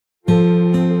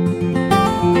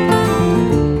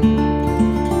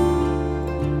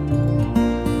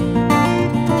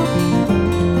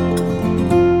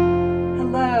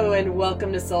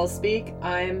Soul Speak.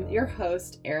 I'm your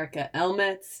host, Erica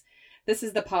Elmitz. This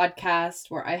is the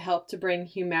podcast where I help to bring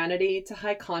humanity to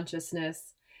high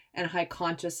consciousness and high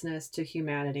consciousness to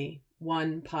humanity,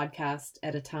 one podcast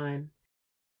at a time.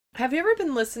 Have you ever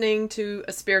been listening to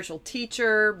a spiritual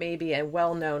teacher, maybe a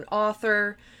well-known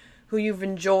author, who you've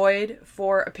enjoyed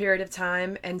for a period of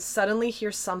time and suddenly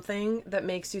hear something that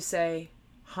makes you say,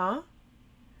 huh?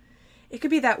 It could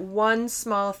be that one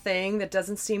small thing that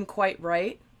doesn't seem quite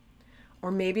right, or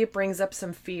maybe it brings up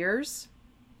some fears.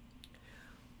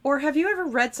 Or have you ever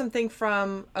read something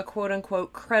from a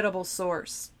quote-unquote credible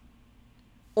source,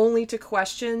 only to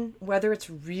question whether it's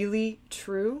really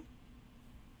true?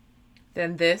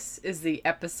 Then this is the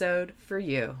episode for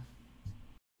you.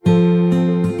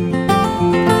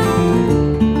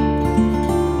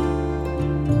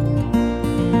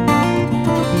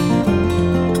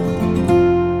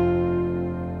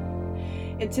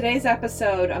 In today's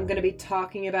episode, I'm going to be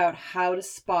talking about how to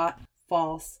spot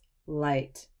false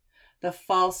light, the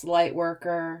false light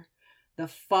worker, the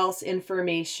false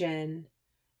information,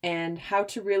 and how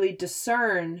to really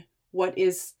discern what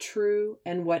is true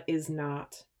and what is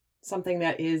not. Something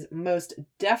that is most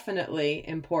definitely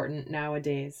important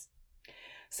nowadays.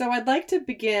 So I'd like to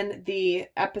begin the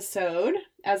episode,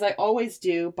 as I always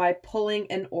do, by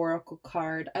pulling an oracle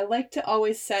card. I like to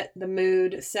always set the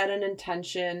mood, set an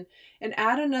intention, and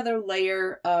add another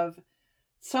layer of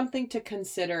something to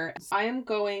consider. I am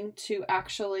going to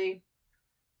actually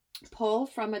pull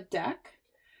from a deck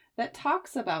that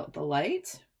talks about the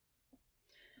light.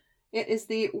 It is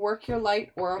the Work Your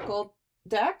Light Oracle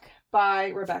deck by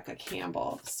Rebecca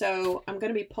Campbell. So I'm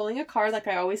going to be pulling a card like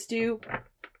I always do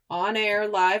on air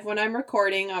live when I'm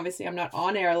recording. Obviously I'm not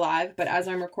on air live, but as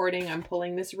I'm recording, I'm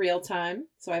pulling this real time.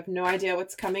 So I have no idea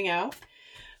what's coming out,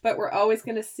 but we're always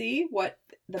going to see what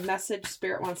the message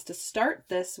Spirit wants to start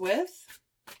this with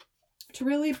to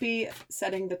really be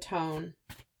setting the tone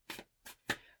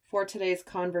for today's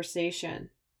conversation.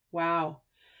 Wow.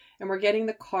 And we're getting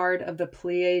the card of the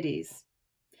Pleiades,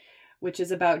 which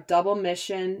is about double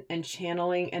mission and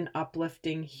channeling and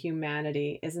uplifting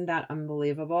humanity. Isn't that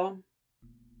unbelievable?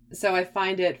 So I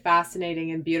find it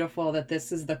fascinating and beautiful that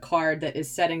this is the card that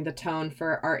is setting the tone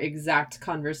for our exact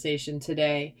conversation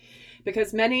today.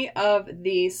 Because many of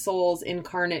the souls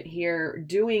incarnate here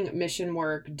doing mission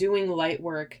work, doing light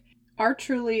work, are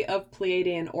truly of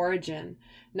Pleiadian origin.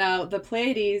 Now, the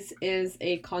Pleiades is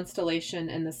a constellation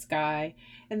in the sky,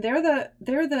 and they're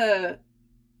the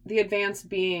advanced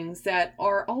beings that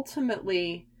are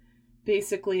ultimately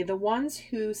basically the ones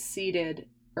who seeded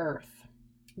Earth.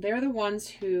 They're the ones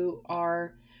who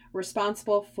are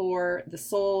responsible for the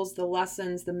souls, the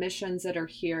lessons, the missions that are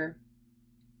here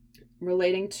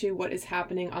relating to what is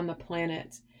happening on the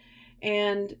planet.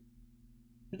 And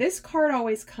this card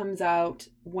always comes out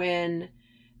when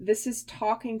this is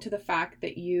talking to the fact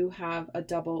that you have a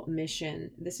double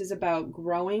mission. This is about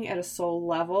growing at a soul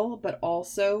level, but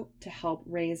also to help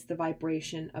raise the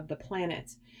vibration of the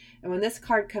planet. And when this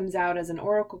card comes out as an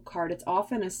oracle card, it's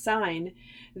often a sign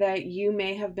that you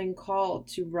may have been called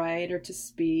to write or to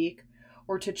speak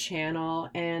or to channel.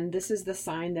 And this is the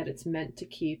sign that it's meant to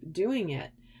keep doing it.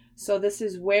 So this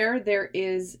is where there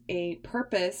is a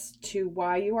purpose to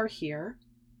why you are here.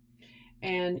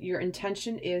 And your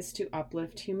intention is to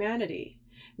uplift humanity.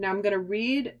 Now I'm going to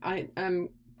read, I'm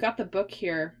got the book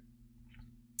here,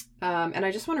 and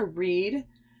I just want to read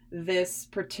this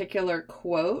particular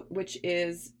quote, which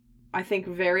is, I think,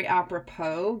 very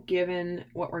apropos given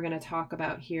what we're going to talk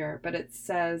about here. But it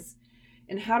says,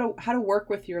 and how to work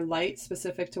with your light,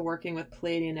 specific to working with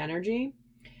Pleiadian energy,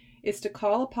 is to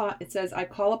call upon, it says, I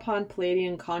call upon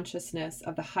Pleiadian consciousness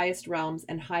of the highest realms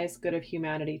and highest good of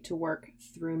humanity to work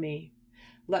through me.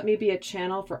 Let me be a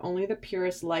channel for only the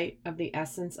purest light of the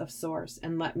essence of Source,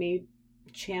 and let me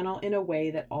channel in a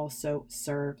way that also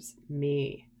serves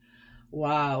me.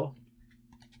 Wow.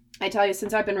 I tell you,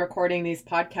 since I've been recording these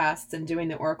podcasts and doing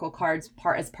the oracle cards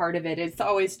as part of it, it's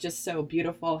always just so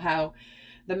beautiful how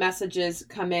the messages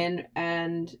come in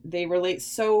and they relate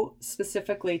so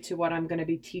specifically to what I'm going to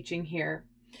be teaching here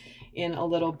in a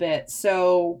little bit.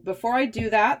 So before I do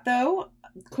that, though,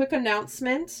 quick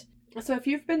announcement. So if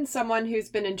you've been someone who's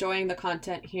been enjoying the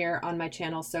content here on my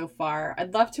channel so far,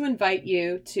 I'd love to invite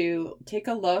you to take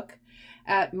a look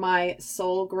at my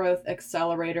Soul Growth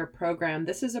Accelerator program.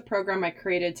 This is a program I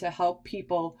created to help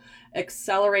people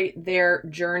accelerate their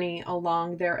journey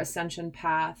along their ascension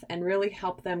path and really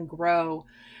help them grow.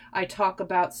 I talk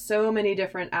about so many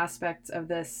different aspects of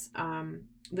this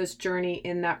journey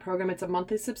in that program. It's a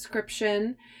monthly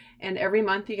subscription, and every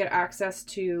month you get access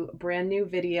to brand new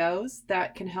videos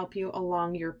that can help you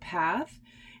along your path.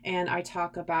 And I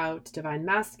talk about divine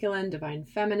masculine, divine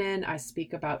feminine. I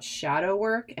speak about shadow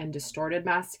work and distorted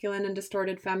masculine and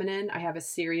distorted feminine. I have a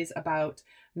series about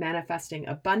manifesting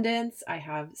abundance. I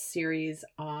have series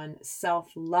on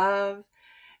self-love.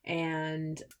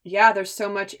 And yeah, there's so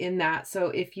much in that. So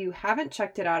if you haven't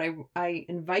checked it out, I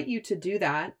invite you to do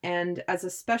that. And as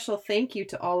a special thank you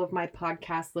to all of my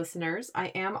podcast listeners, I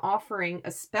am offering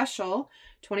a special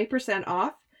 20%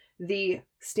 off the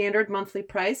standard monthly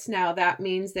price. Now that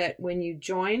means that when you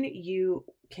join, you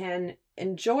can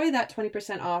enjoy that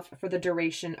 20% off for the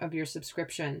duration of your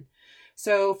subscription.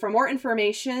 So for more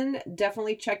information,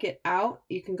 definitely check it out.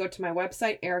 You can go to my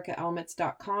website,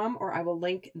 ericaelmitz.com, or I will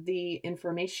link the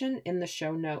information in the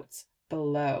show notes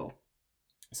below.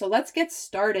 So let's get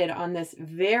started on this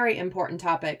very important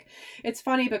topic. It's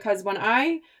funny because when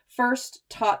I first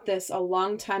taught this a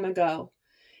long time ago,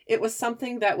 it was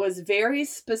something that was very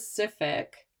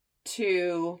specific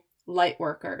to light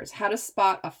workers, how to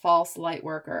spot a false light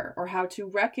worker or how to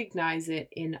recognize it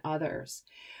in others.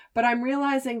 But I'm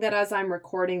realizing that as I'm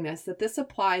recording this, that this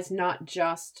applies not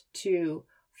just to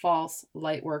false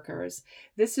light workers.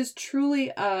 This is truly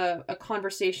a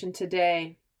conversation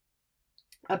today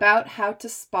about how to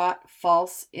spot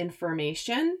false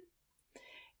information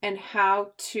and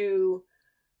how to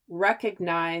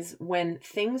recognize when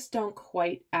things don't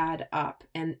quite add up.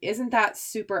 And isn't that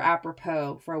super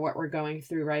apropos for what we're going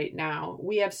through right now?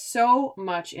 We have so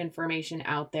much information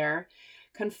out there,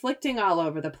 conflicting all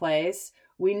over the place.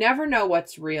 We never know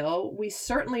what's real. We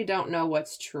certainly don't know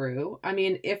what's true. I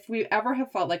mean, if we ever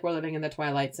have felt like we're living in the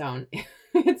Twilight Zone,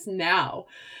 it's now.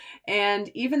 And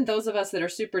even those of us that are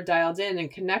super dialed in and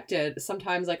connected,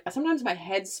 sometimes my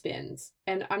head spins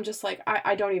and I'm just like,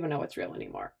 I don't even know what's real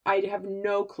anymore. I have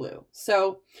no clue.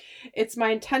 So it's my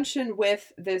intention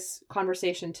with this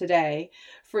conversation today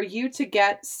for you to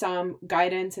get some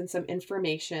guidance and some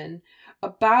information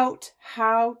about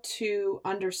how to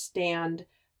understand,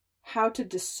 how to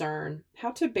discern, how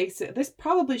to this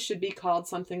probably should be called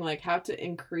something like how to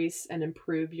increase and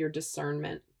improve your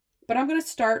discernment. But I'm going to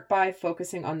start by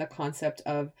focusing on the concept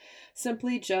of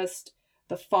simply just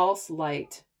the false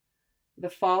light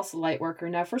worker.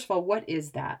 Now, first of all, what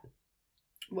is that?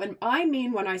 When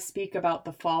I speak about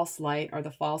the false light or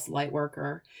the false light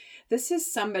worker, this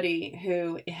is somebody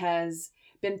who has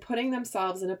been putting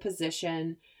themselves in a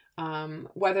position,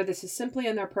 whether this is simply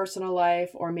in their personal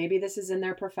life or maybe this is in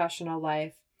their professional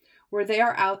life, where they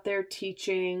are out there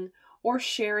teaching or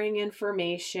sharing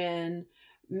information,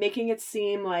 making it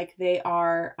seem like they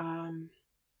are,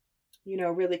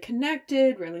 really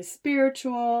connected, really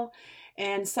spiritual.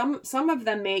 And some of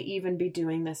them may even be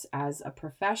doing this as a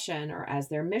profession or as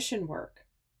their mission work.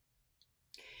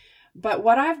 But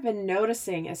what I've been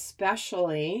noticing,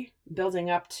 especially building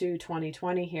up to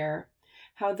 2020 here,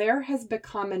 how there has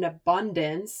become an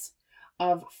abundance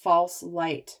of false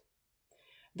light.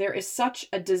 There is such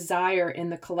a desire in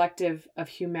the collective of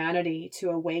humanity to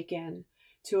awaken,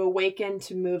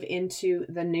 to move into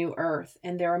the new earth.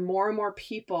 And there are more and more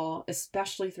people,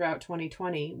 especially throughout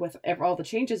 2020, with all the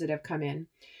changes that have come in,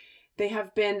 they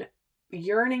have been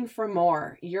yearning for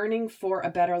more, yearning for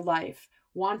a better life,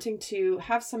 wanting to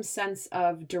have some sense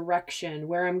of direction,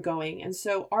 where I'm going. And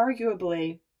so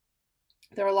arguably,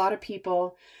 there are a lot of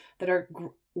people that are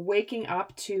waking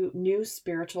up to new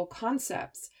spiritual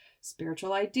concepts,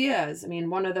 spiritual ideas. I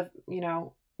mean, one of the, a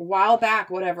while back,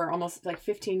 almost like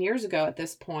 15 years ago at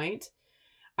this point,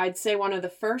 I'd say one of the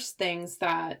first things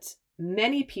that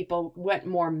many people went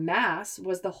more mass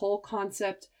was the whole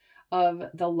concept of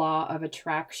the law of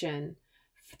attraction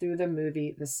through the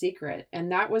movie The Secret.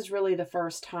 And that was really the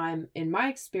first time in my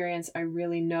experience I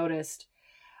really noticed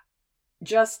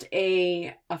just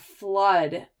a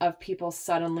flood of people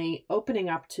suddenly opening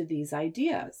up to these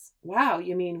ideas. Wow,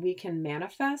 you mean we can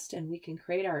manifest and we can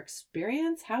create our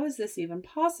experience? How is this even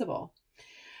possible?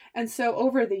 And so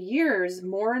over the years,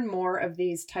 more and more of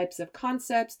these types of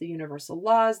concepts, the universal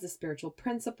laws, the spiritual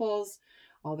principles,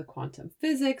 all the quantum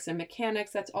physics and mechanics,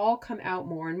 that's all come out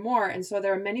more and more. And so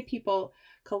there are many people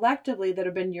collectively that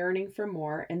have been yearning for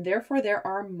more, and therefore there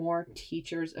are more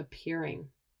teachers appearing.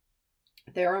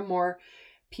 There are more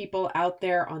people out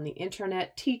there on the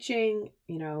internet teaching,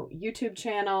 YouTube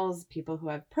channels, people who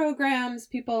have programs,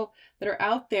 people that are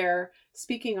out there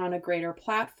speaking on a greater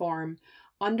platform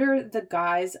under the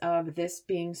guise of this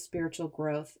being spiritual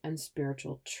growth and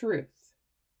spiritual truth.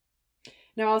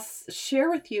 Now, I'll share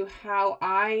with you how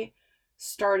I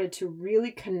started to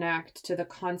really connect to the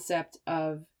concept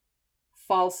of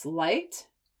false light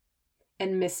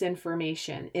and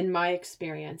misinformation in my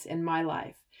experience, in my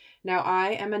life. Now,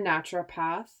 I am a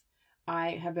naturopath.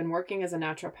 I have been working as a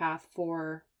naturopath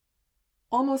for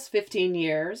almost 15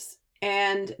 years.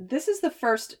 And this is the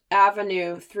first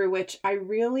avenue through which I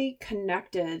really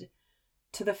connected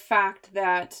to the fact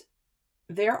that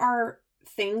there are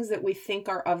things that we think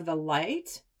are of the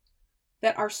light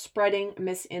that are spreading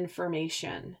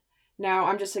misinformation. Now,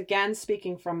 I'm just again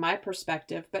speaking from my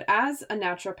perspective, but as a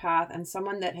naturopath and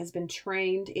someone that has been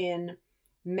trained in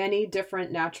many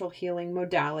different natural healing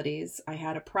modalities, I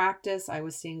had a practice, I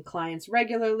was seeing clients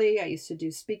regularly, I used to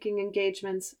do speaking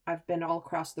engagements, I've been all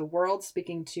across the world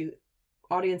speaking to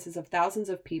audiences of thousands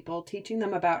of people, teaching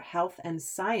them about health and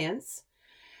science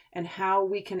and how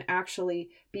we can actually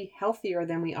be healthier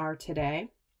than we are today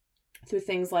through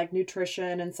things like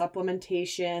nutrition and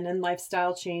supplementation and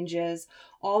lifestyle changes,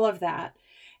 all of that.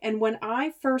 And when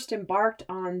I first embarked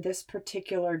on this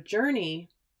particular journey,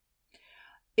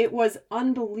 it was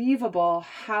unbelievable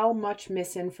how much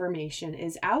misinformation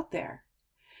is out there.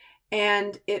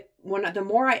 And the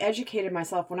more I educated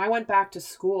myself, when I went back to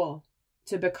school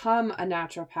to become a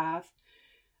naturopath,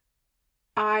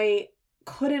 I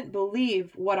couldn't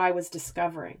believe what I was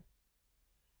discovering.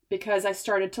 Because I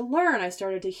started to learn, I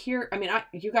started to hear,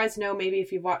 you guys know, maybe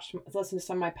if you've listened to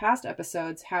some of my past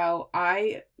episodes, how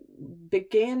I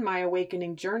began my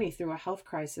awakening journey through a health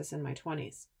crisis in my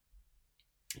 20s.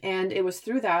 And it was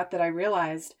through that I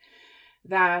realized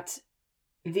that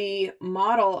the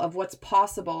model of what's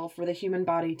possible for the human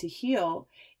body to heal,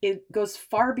 it goes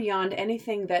far beyond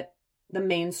anything that the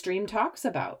mainstream talks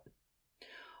about,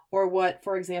 or what,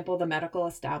 for example, the medical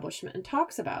establishment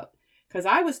talks about. Because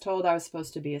I was told I was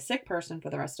supposed to be a sick person for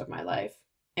the rest of my life,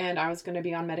 and I was going to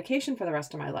be on medication for the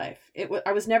rest of my life.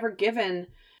 I was never given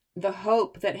the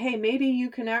hope that, hey, maybe you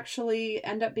can actually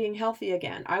end up being healthy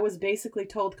again. I was basically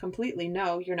told completely,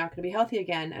 no, you're not going to be healthy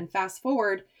again. And fast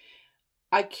forward,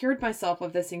 I cured myself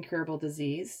of this incurable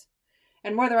disease.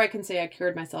 And whether I can say I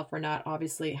cured myself or not,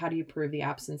 obviously, how do you prove the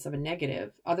absence of a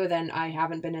negative? Other than I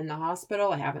haven't been in the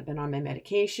hospital, I haven't been on my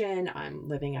medication, I'm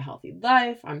living a healthy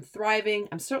life, I'm thriving.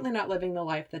 I'm certainly not living the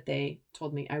life that they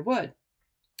told me I would.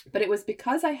 But it was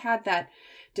because I had that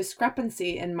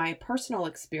discrepancy in my personal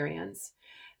experience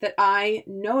that I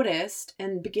noticed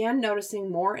and began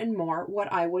noticing more and more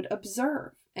what I would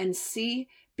observe and see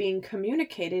being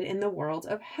communicated in the world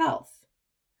of health.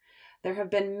 There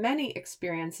have been many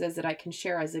experiences that I can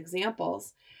share as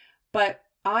examples, but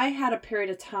I had a period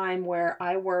of time where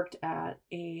I worked at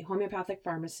a homeopathic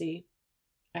pharmacy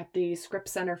at the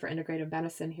Scripps Center for Integrative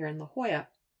Medicine here in La Jolla.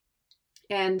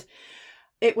 And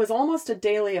it was almost a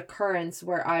daily occurrence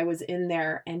where I was in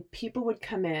there and people would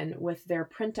come in with their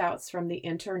printouts from the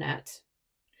internet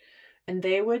and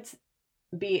they would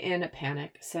be in a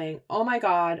panic saying, oh my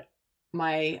God,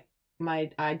 I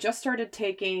just started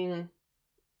taking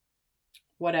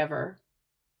whatever.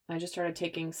 I just started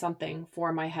taking something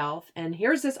for my health. And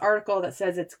here's this article that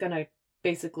says it's going to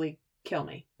basically kill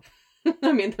me.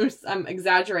 I'm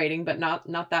exaggerating, but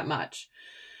not that much.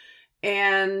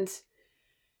 And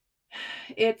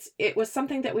it was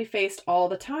something that we faced all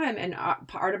the time. And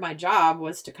part of my job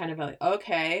was to kind of like,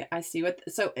 okay, I see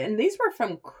and these were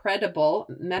from credible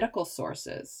medical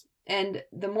sources. And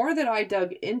the more that I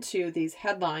dug into these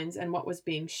headlines and what was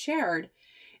being shared,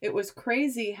 it was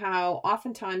crazy how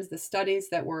oftentimes the studies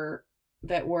that were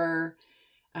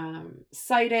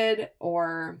cited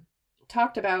or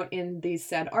talked about in these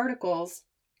said articles,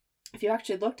 if you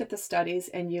actually looked at the studies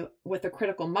and you, with a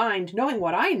critical mind, knowing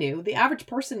what I knew, the average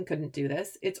person couldn't do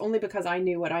this. It's only because I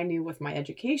knew what I knew with my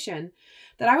education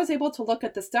that I was able to look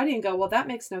at the study and go, well, that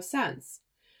makes no sense.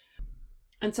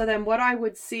 And so then what I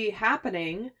would see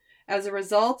happening as a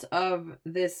result of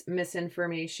this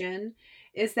misinformation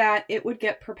is that it would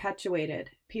get perpetuated.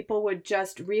 People would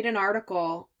just read an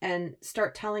article and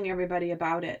start telling everybody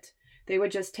about it. They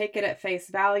would just take it at face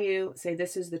value, say,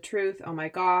 this is the truth, oh my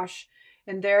gosh.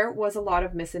 And there was a lot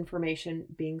of misinformation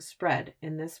being spread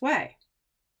in this way.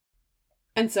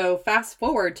 And so fast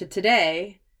forward to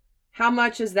today, how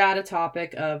much is that a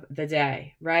topic of the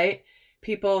day, right?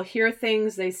 People hear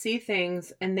things, they see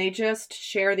things, and they just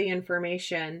share the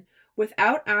information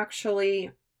without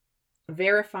actually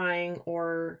verifying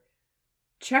or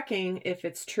checking if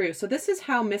it's true. So this is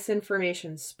how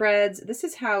misinformation spreads. This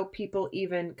is how people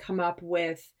even come up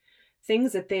with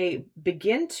things that they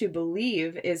begin to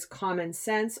believe is common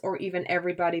sense, or even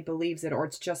everybody believes it, or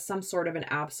it's just some sort of an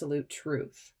absolute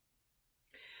truth.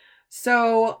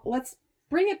 So let's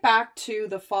bring it back to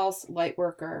the false light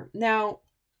worker. Now,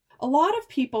 a lot of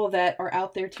people that are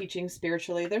out there teaching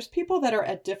spiritually, there's people that are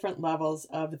at different levels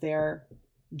of their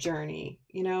journey.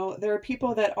 You know, there are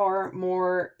people that are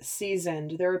more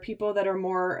seasoned. There are people that are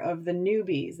more of the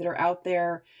newbies that are out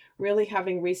there really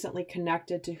having recently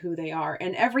connected to who they are,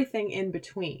 and everything in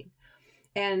between.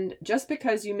 And just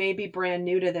because you may be brand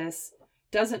new to this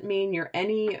doesn't mean you're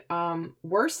any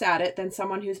worse at it than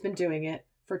someone who's been doing it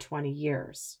for 20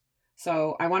 years.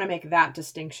 So I want to make that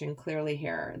distinction clearly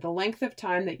here. The length of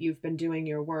time that you've been doing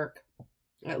your work,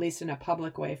 at least in a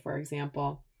public way, for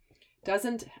example,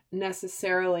 doesn't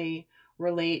necessarily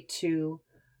relate to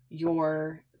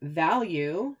your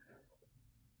value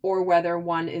or whether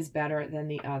one is better than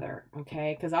the other,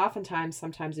 okay? Because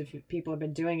sometimes if people have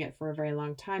been doing it for a very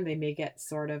long time, they may get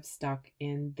sort of stuck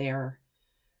in their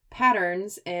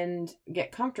patterns and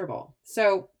get comfortable.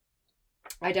 So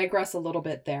I digress a little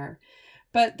bit there.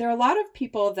 But there are a lot of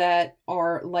people that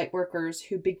are light workers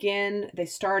who they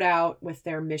start out with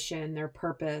their mission, their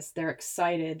purpose, they're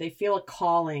excited, they feel a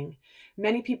calling.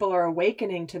 Many people are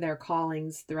awakening to their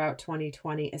callings throughout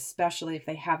 2020, especially if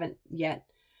they haven't yet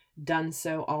done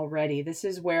so already. This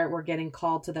is where we're getting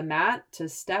called to the mat to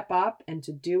step up and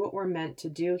to do what we're meant to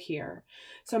do here.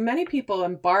 So many people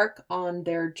embark on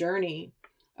their journey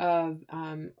of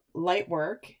light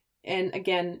work. And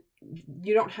again,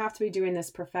 you don't have to be doing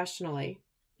this professionally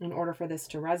in order for this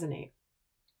to resonate.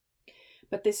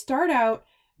 But they start out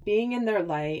being in their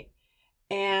light,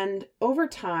 and over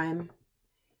time,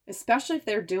 especially if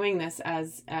they're doing this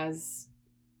as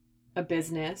a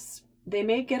business, they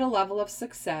may get a level of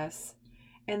success,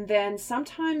 and then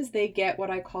sometimes they get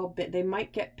what I call, they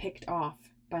might get picked off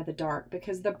by the dark,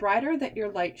 because the brighter that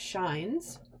your light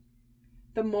shines,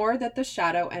 the more that the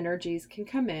shadow energies can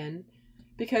come in.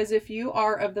 Because if you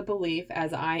are of the belief,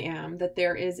 as I am, that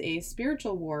there is a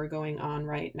spiritual war going on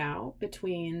right now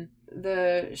between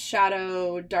the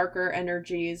shadow, darker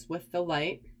energies with the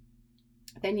light,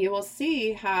 then you will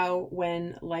see how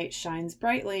when light shines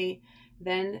brightly,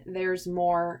 then there's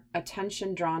more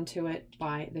attention drawn to it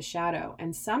by the shadow.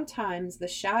 And sometimes the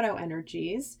shadow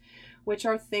energies, which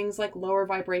are things like lower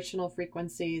vibrational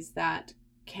frequencies that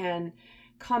can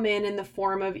come in the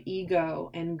form of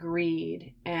ego and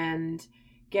greed and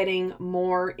getting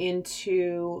more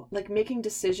into like making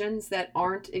decisions that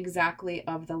aren't exactly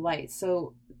of the light.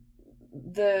 So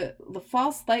the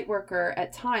false light worker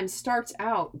at times starts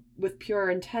out with pure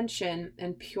intention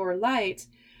and pure light,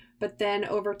 but then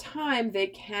over time they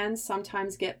can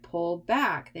sometimes get pulled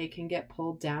back. They can get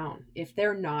pulled down if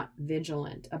they're not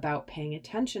vigilant about paying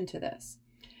attention to this.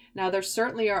 Now, there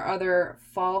certainly are other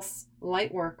false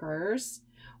light workers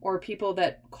or people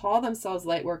that call themselves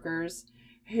light workers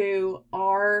who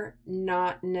are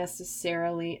not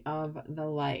necessarily of the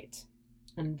light.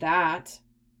 And that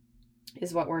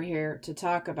is what we're here to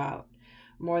talk about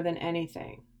more than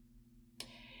anything.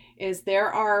 Is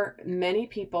there are many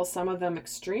people, some of them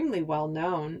extremely well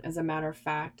known, as a matter of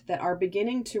fact, that are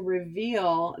beginning to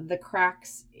reveal the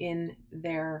cracks in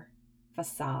their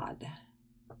facade.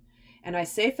 And I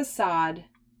say facade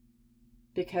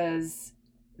because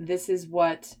this is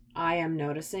what I am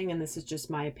noticing, and this is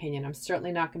just my opinion. I'm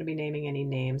certainly not going to be naming any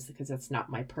names because that's not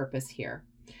my purpose here.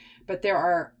 But there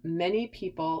are many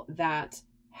people that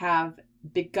have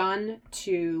begun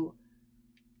to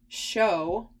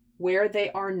show where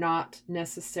they are not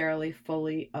necessarily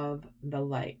fully of the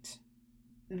light.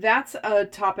 That's a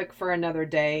topic for another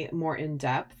day, more in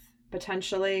depth,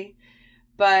 potentially.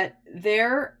 But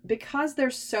because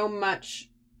there's so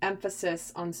much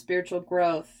emphasis on spiritual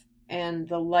growth and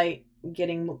the light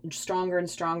getting stronger and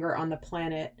stronger on the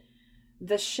planet,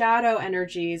 the shadow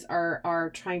energies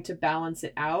are trying to balance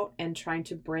it out and trying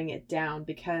to bring it down,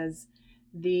 because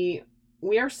we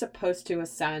are supposed to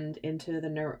ascend into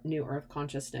the new earth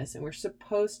consciousness, and we're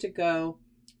supposed to go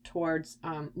towards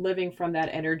living from that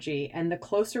energy. And the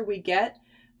closer we get,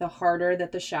 the harder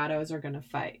that the shadows are going to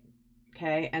fight.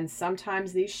 Okay. And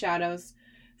sometimes these shadows,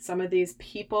 some of these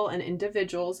people and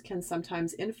individuals can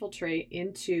sometimes infiltrate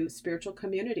into spiritual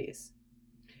communities.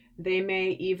 They may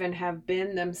even have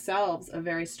been themselves a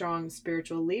very strong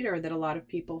spiritual leader that a lot of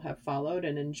people have followed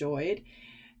and enjoyed.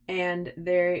 And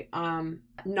they're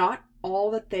not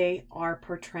all that they are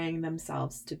portraying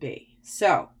themselves to be.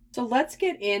 So let's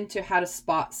get into how to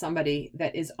spot somebody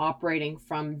that is operating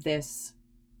from this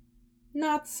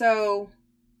not so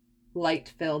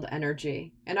light-filled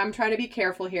energy. And I'm trying to be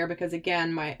careful here because,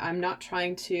 again, I'm not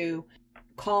trying to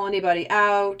call anybody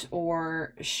out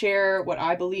or share what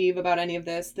I believe about any of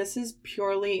this. This is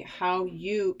purely how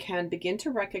you can begin to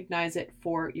recognize it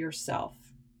for yourself.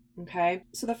 Okay?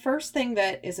 So the first thing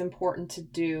that is important to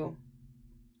do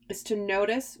is to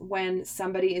notice when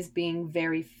somebody is being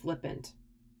very flippant.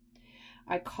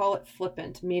 I call it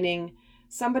flippant, meaning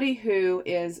somebody who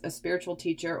is a spiritual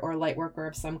teacher or light worker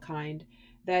of some kind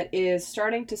that is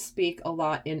starting to speak a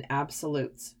lot in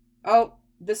absolutes. Oh,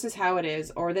 this is how it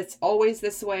is, or that's always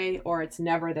this way, or it's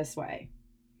never this way.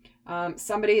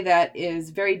 somebody that is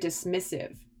very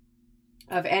dismissive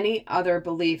of any other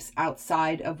beliefs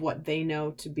outside of what they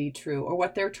know to be true or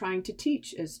what they're trying to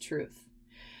teach is truth.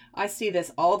 I see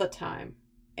this all the time,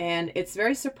 and it's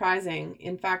very surprising.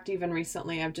 In fact, even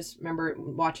recently, I just remember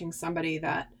watching somebody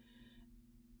that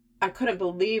I couldn't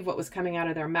believe what was coming out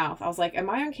of their mouth. I was like, am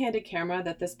I on candid camera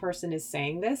that this person is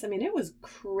saying this? I mean, it was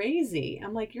crazy.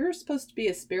 I'm like, you're supposed to be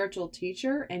a spiritual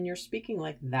teacher and you're speaking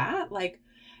like that? Like,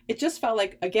 it just felt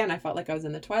like, again, I felt like I was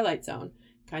in the Twilight Zone,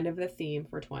 kind of the theme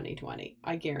for 2020.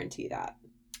 I guarantee that.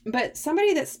 But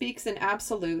somebody that speaks in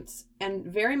absolutes and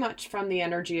very much from the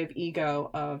energy of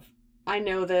ego of, I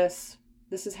know this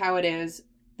is how it is,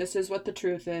 this is what the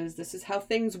truth is, this is how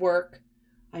things work,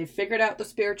 I figured out the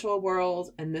spiritual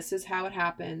world and this is how it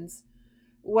happens.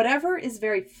 Whatever is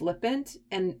very flippant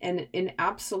and in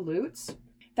absolutes,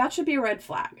 that should be a red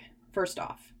flag, first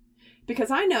off.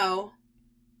 Because I know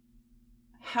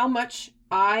how much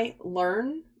I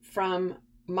learn from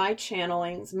my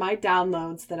channelings, my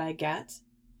downloads that I get.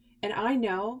 And I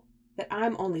know that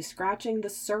I'm only scratching the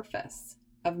surface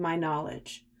of my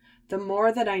knowledge. The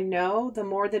more that I know, the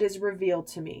more that is revealed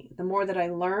to me. The more that I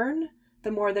learn,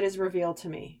 the more that is revealed to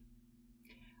me.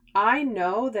 I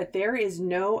know that there is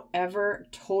no ever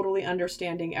totally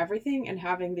understanding everything and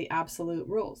having the absolute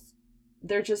rules.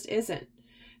 There just isn't.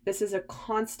 This is a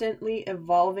constantly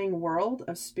evolving world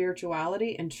of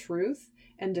spirituality and truth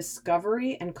and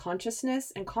discovery and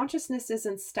consciousness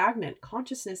isn't stagnant.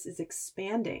 Consciousness is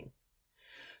expanding.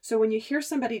 So when you hear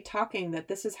somebody talking that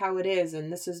this is how it is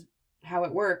and this is how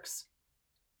it works,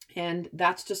 and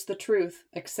that's just the truth,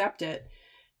 accept it,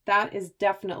 that is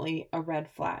definitely a red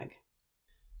flag.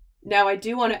 Now, I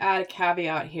do want to add a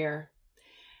caveat here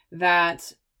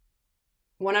that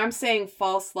when I'm saying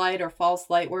false light or false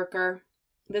light worker,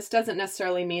 this doesn't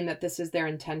necessarily mean that this is their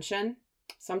intention.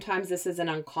 Sometimes this is an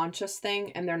unconscious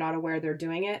thing and they're not aware they're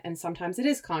doing it. And sometimes it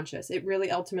is conscious. It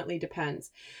really ultimately depends.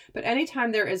 But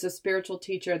anytime there is a spiritual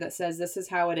teacher that says, this is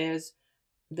how it is,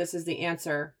 this is the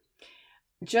answer,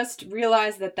 just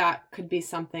realize that that could be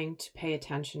something to pay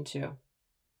attention to.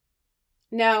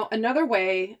 Now, another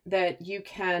way that you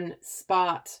can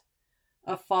spot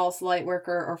a false light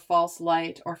worker or false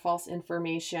light or false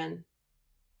information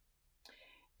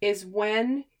is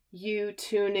when you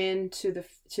tune in to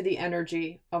the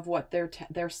energy of what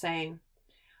they're saying.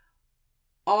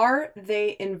 Are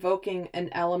they invoking an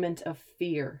element of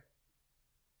fear?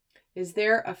 Is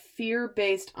there a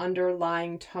fear-based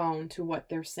underlying tone to what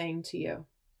they're saying to you?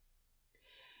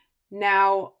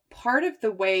 Now, part of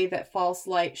the way that false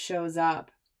light shows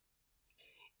up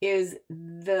is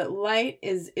the light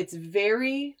it's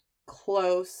very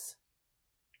close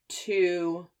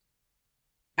to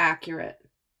accurate.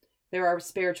 There are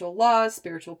spiritual laws,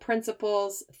 spiritual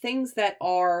principles, things that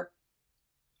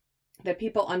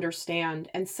people understand.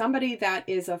 And somebody that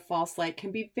is a false light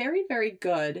can be very, very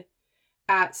good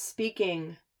at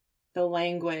speaking the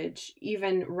language,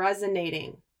 even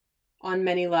resonating on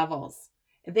many levels.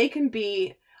 They can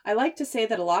be, I like to say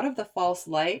that a lot of the false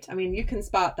light, I mean, you can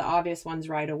spot the obvious ones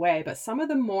right away, but some of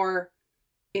the more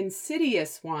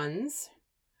insidious ones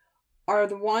are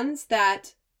the ones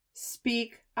that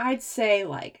speak, I'd say,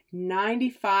 like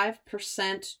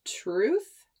 95%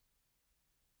 truth.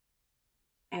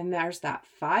 And there's that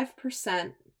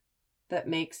 5% that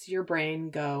makes your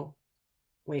brain go,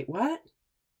 wait, what?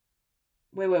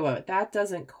 Wait, that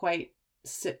doesn't quite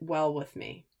sit well with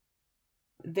me.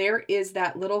 There is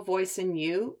that little voice in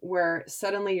you where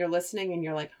suddenly you're listening and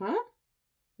you're like, huh?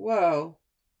 Whoa.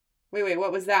 Wait,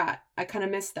 what was that? I kind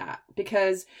of missed that,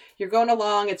 because you're going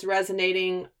along, it's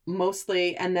resonating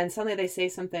mostly, and then suddenly they say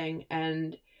something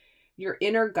and your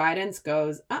inner guidance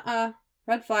goes,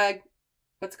 red flag,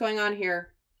 what's going on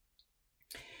here?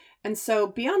 And so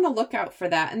be on the lookout for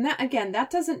that. And that, again, that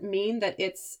doesn't mean that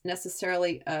it's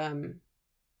necessarily an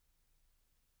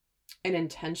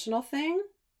intentional thing,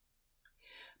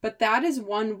 but that is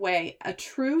one way. A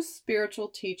true spiritual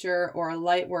teacher or a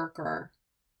light worker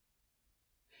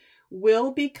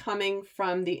will be coming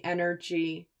from the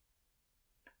energy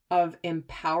of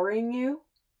empowering you,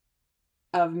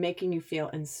 of making you feel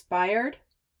inspired,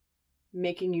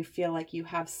 making you feel like you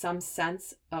have some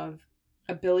sense of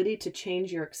ability to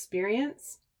change your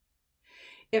experience.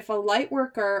 If a light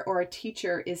worker or a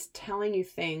teacher is telling you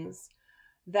things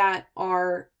that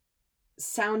are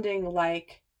sounding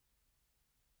like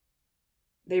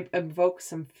they evoke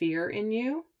some fear in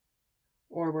you,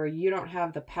 or where you don't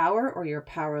have the power or you're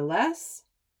powerless,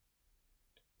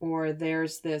 or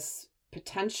there's this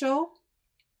potential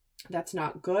that's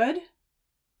not good,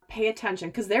 pay attention,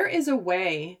 because there is a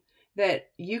way that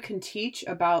you can teach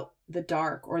about the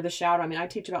dark or the shadow. I mean, I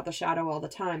teach about the shadow all the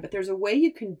time, but there's a way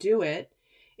you can do it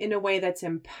in a way that's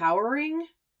empowering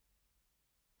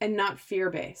and not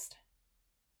fear-based,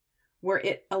 where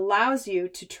it allows you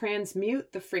to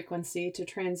transmute the frequency, to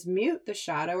transmute the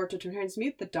shadow, or to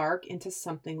transmute the dark into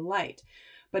something light.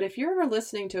 But if you're ever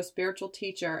listening to a spiritual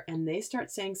teacher and they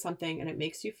start saying something and it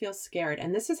makes you feel scared,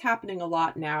 and this is happening a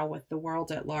lot now with the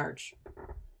world at large.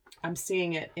 I'm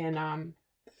seeing it in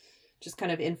just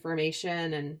kind of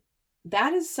information, and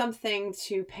that is something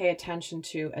to pay attention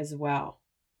to as well,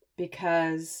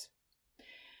 because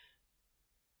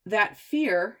that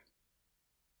fear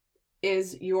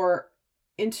is your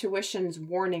intuition's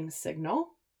warning signal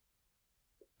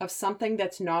of something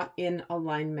that's not in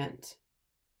alignment.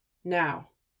 Now,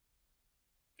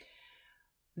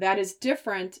 that is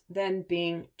different than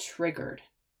being triggered.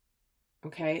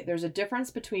 Okay, there's a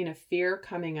difference between a fear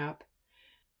coming up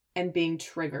and being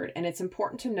triggered, and it's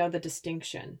important to know the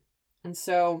distinction. And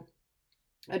so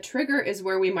a trigger is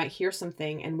where we might hear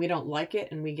something and we don't like it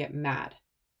and we get mad.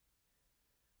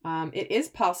 It is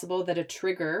possible that a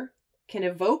trigger can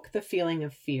evoke the feeling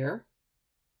of fear,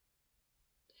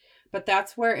 but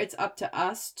that's where it's up to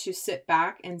us to sit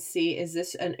back and see, is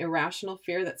this an irrational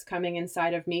fear that's coming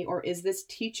inside of me, or is this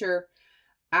teacher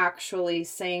actually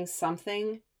saying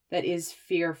something that is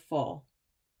fearful?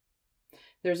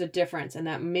 There's a difference, and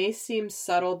that may seem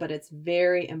subtle, but it's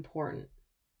very important.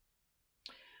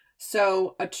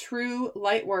 So a true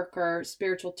light worker,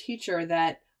 spiritual teacher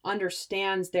that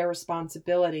understands their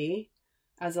responsibility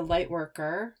as a light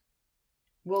worker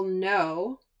will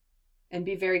know and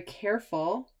be very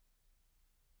careful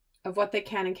of what they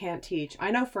can and can't teach.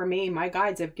 I know for me, my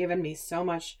guides have given me so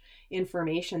much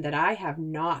information that I have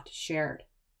not shared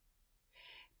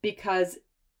because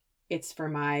it's for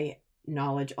my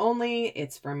knowledge only,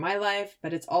 it's for my life,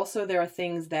 but it's also, there are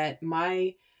things that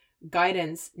my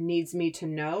guidance needs me to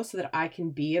know so that I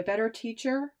can be a better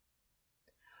teacher.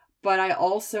 But I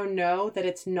also know that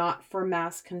it's not for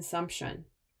mass consumption,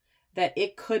 that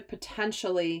it could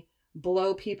potentially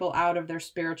blow people out of their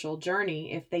spiritual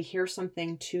journey if they hear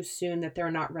something too soon that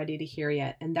they're not ready to hear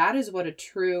yet. And that is what a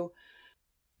true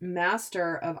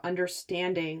master of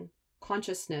understanding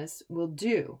consciousness will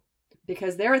do.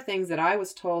 Because there are things that I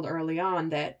was told early on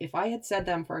that if I had said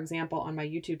them, for example, on my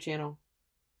YouTube channel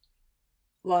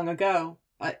long ago,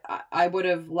 I would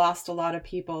have lost a lot of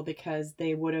people because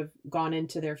they would have gone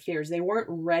into their fears. They weren't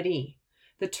ready.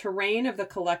 The terrain of the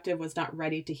collective was not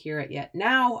ready to hear it yet.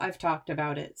 Now I've talked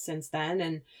about it since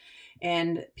then,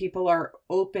 and people are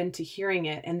open to hearing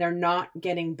it, and they're not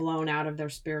getting blown out of their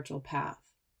spiritual path.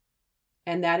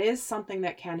 And that is something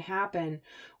that can happen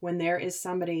when there is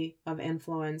somebody of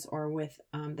influence or with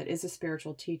that is a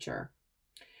spiritual teacher.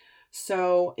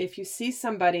 So if you see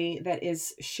somebody that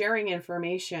is sharing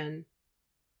information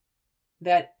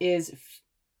that is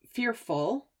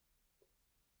fearful,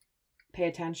 pay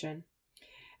attention.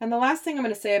 And the last thing I'm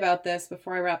going to say about this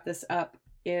before I wrap this up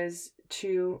is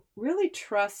to really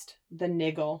trust the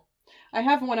niggle. I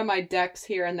have one of my decks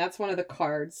here, and that's one of the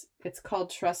cards. It's called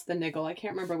Trust the Niggle. I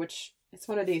can't remember which. It's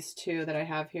one of these two that I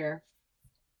have here.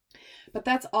 But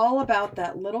that's all about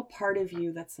that little part of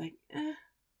you that's like, I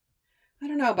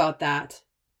don't know about that.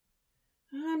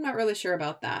 I'm not really sure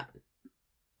about that.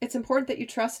 It's important that you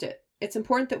trust it. It's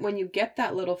important that when you get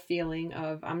that little feeling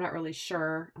of, I'm not really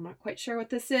sure, I'm not quite sure what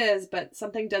this is, but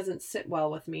something doesn't sit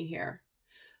well with me here.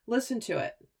 Listen to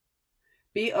it.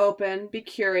 Be open, be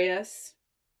curious.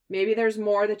 Maybe there's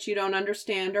more that you don't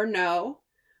understand or know,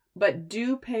 but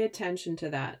do pay attention to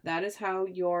that. That is how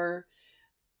your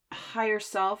higher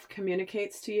self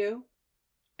communicates to you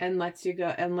and lets you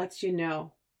go and lets you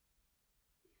know.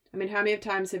 I mean, how many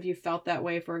times have you felt that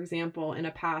way, for example, in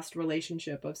a past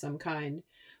relationship of some kind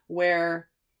where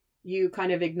you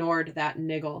kind of ignored that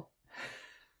niggle?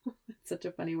 It's such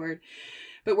a funny word,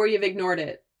 but where you've ignored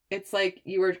it. It's like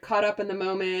you were caught up in the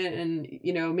moment and,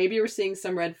 you know, maybe you were seeing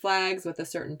some red flags with a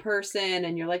certain person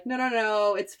and you're like,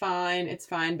 no, it's fine.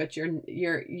 But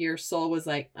your soul was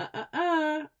like,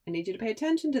 I need you to pay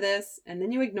attention to this. And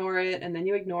then you ignore it and then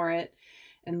you ignore it.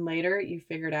 And later you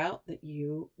figured out that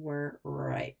you were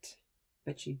right,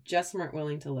 but you just weren't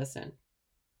willing to listen.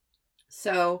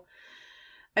 So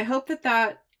I hope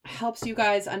that helps you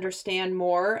guys understand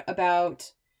more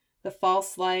about the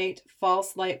false light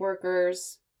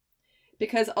workers.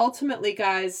 Because ultimately,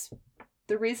 guys,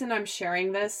 the reason I'm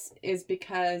sharing this is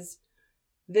because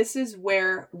this is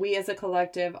where we as a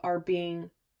collective are being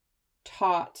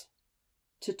taught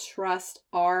to trust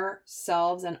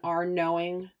ourselves and our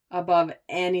knowing above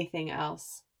anything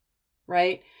else,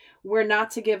 right? We're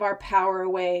not to give our power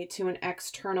away to an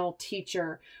external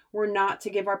teacher. We're not to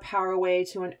give our power away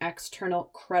to an external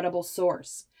credible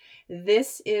source.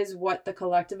 This is what the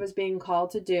collective is being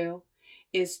called to do,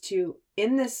 is to,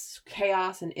 in this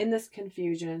chaos and in this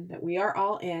confusion that we are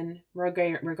all in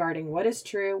regarding what is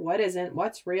true, what isn't,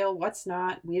 what's real, what's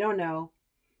not, we don't know.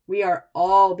 We are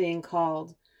all being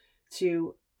called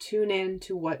to tune in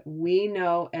to what we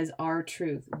know as our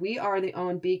truth. We are the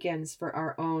own beacons for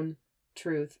our own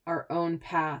truth, our own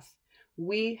path.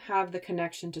 We have the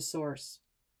connection to source.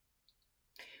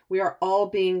 We are all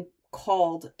being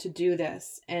called to do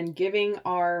this, and giving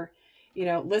our,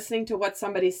 listening to what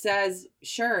somebody says.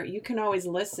 Sure, you can always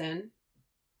listen.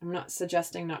 I'm not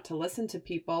suggesting not to listen to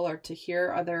people or to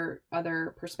hear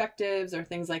other perspectives or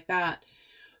things like that.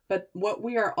 But what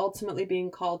we are ultimately being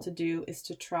called to do is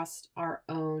to trust our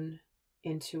own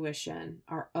intuition,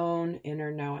 our own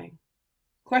inner knowing.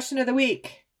 Question of the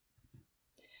week.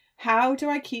 How do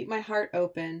I keep my heart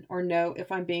open or know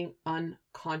if I'm being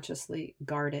unconsciously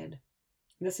guarded?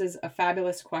 This is a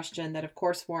fabulous question that, of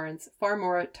course, warrants far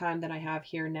more time than I have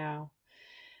here now.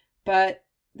 But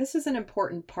this is an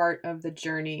important part of the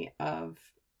journey of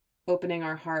opening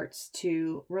our hearts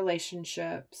to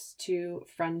relationships, to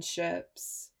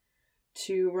friendships,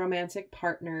 to romantic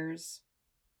partners.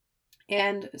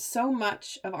 And so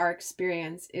much of our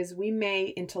experience is we may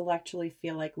intellectually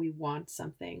feel like we want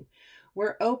something.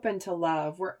 We're open to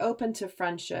love. We're open to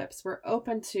friendships. We're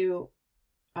open to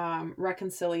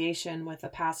reconciliation with a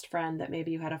past friend that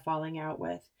maybe you had a falling out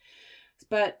with.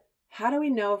 But how do we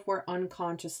know if we're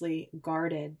unconsciously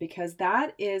guarded? Because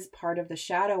that is part of the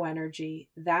shadow energy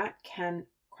that can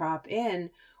crop in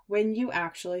when you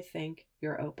actually think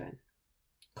you're open.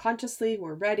 Consciously,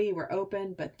 we're ready, we're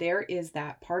open, but there is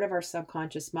that part of our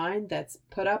subconscious mind that's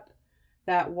put up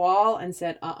that wall and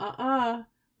said,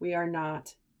 we are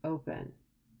not open.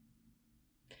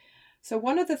 So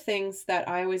one of the things that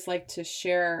I always like to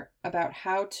share about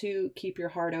how to keep your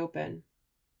heart open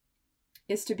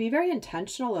is to be very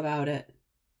intentional about it.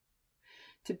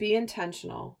 To be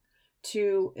intentional.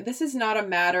 This is not a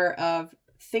matter of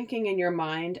thinking in your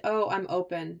mind, oh, I'm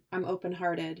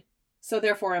open-hearted, so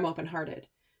therefore I'm open-hearted.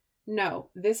 No,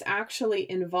 this actually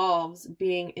involves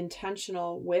being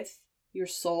intentional with your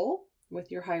soul,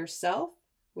 with your higher self,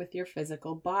 with your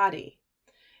physical body.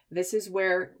 This is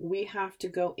where we have to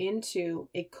go into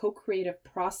a co-creative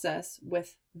process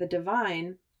with the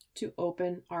divine to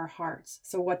open our hearts.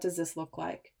 So what does this look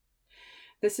like?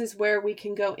 This is where we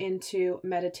can go into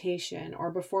meditation,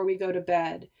 or before we go to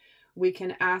bed, we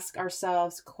can ask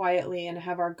ourselves quietly and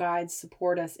have our guides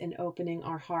support us in opening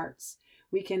our hearts.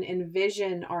 We can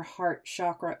envision our heart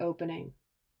chakra opening.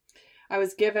 I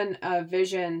was given a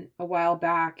vision a while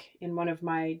back in one of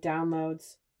my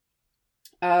downloads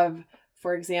of,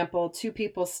 for example, two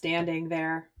people standing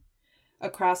there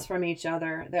across from each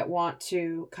other that want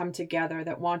to come together,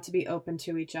 that want to be open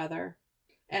to each other.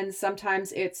 And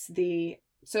sometimes it's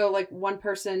one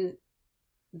person,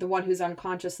 the one who's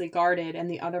unconsciously guarded, and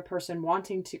the other person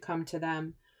wanting to come to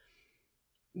them.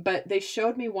 But they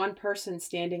showed me one person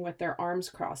standing with their arms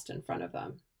crossed in front of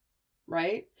them,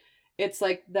 right? It's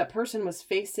like that person was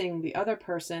facing the other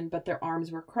person, but their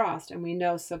arms were crossed. And we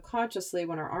know subconsciously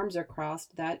when our arms are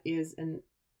crossed, that is an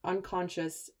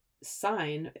unconscious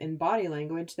sign in body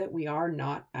language that we are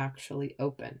not actually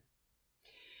open.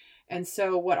 And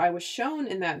so what I was shown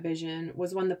in that vision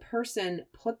was when the person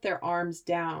put their arms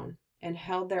down and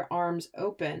held their arms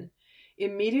open,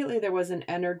 immediately there was an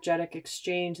energetic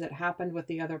exchange that happened with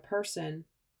the other person,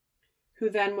 who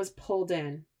then was pulled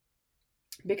in.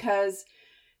 Because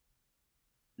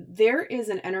there is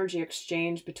an energy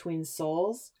exchange between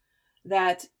souls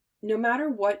that no matter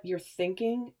what you're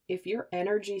thinking, if your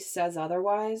energy says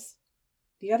otherwise,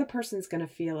 the other person's going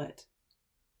to feel it.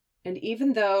 And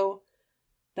even though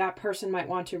that person might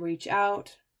want to reach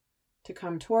out, to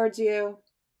come towards you,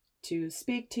 to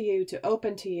speak to you, to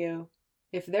open to you,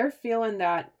 if they're feeling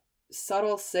that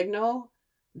subtle signal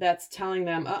that's telling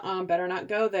them, better not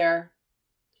go there,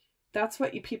 that's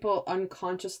what people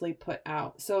unconsciously put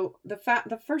out. So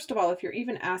first of all, if you're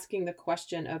even asking the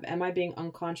question of, am I being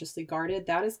unconsciously guarded?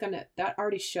 That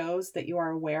already shows that you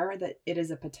are aware that it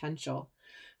is a potential.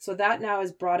 So that now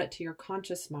has brought it to your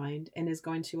conscious mind and is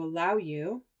going to allow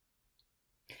you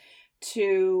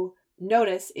to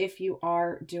notice if you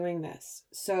are doing this.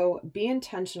 So be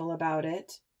intentional about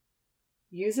it.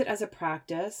 Use it as a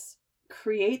practice.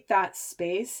 Create that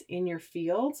space in your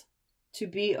field to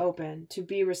be open, to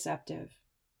be receptive,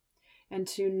 and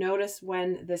to notice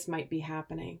when this might be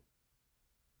happening.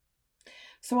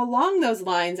 So along those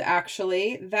lines,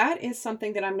 actually, that is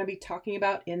something that I'm going to be talking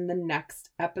about in the next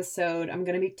episode. I'm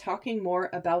going to be talking more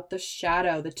about the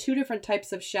shadow, the 2 different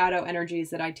types of shadow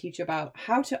energies that I teach about,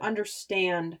 how to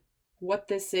understand what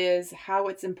this is, how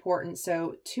it's important.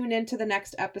 So tune into the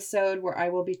next episode where I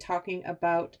will be talking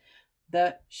about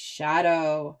the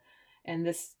shadow. And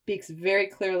this speaks very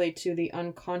clearly to the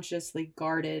unconsciously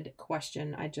guarded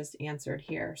question I just answered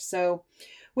here. So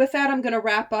with that, I'm going to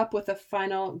wrap up with a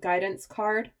final guidance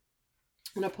card.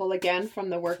 I'm going to pull again from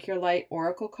the Work Your Light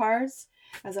Oracle cards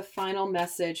as a final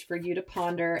message for you to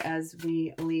ponder as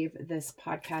we leave this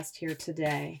podcast here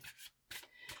today.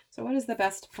 So what is the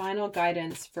best final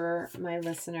guidance for my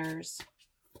listeners?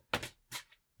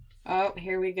 Oh,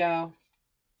 here we go.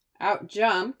 Out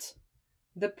jumped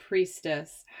the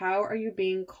Priestess. How are you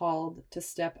being called to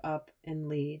step up and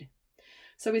lead?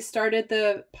 So we started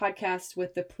the podcast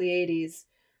with the Pleiades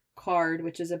card,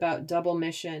 which is about double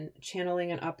mission,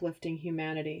 channeling and uplifting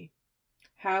humanity.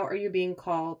 How are you being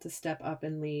called to step up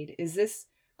and lead? Is this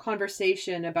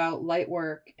conversation about light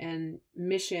work and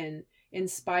mission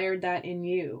inspired that in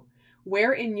you?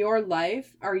 Where in your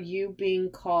life are you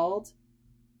being called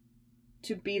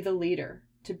to be the leader?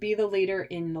 To be the leader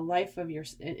in the life of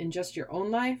in just your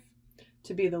own life,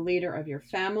 to be the leader of your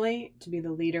family, to be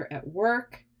the leader at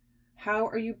work. How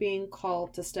are you being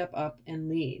called to step up and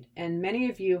lead? And many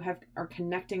of you are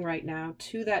connecting right now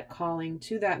to that calling,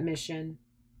 to that mission.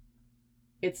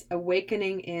 It's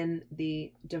awakening in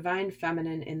the divine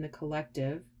feminine in the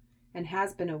collective and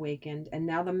has been awakened. And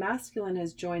now the masculine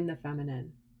has joined the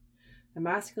feminine. The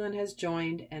masculine has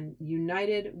joined and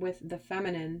united with the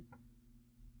feminine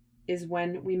is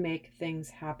when we make things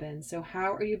happen. So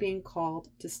how are you being called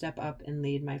to step up and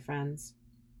lead, my friends?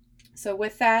 So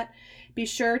with that, be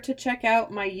sure to check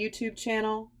out my YouTube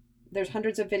channel. There's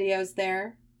hundreds of videos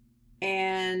there.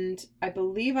 And I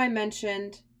believe I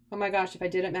mentioned, oh my gosh, if I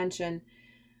didn't mention,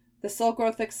 the Soul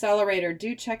Growth Accelerator.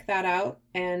 Do check that out.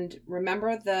 And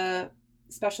remember, the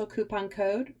special coupon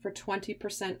code for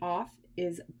 20% off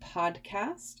is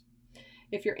podcast,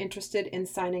 if you're interested in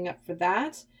signing up for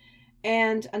that.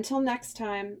 And until next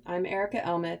time, I'm Erica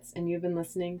Elmitz, and you've been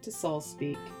listening to Soul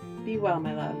Speak. Be well,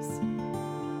 my loves.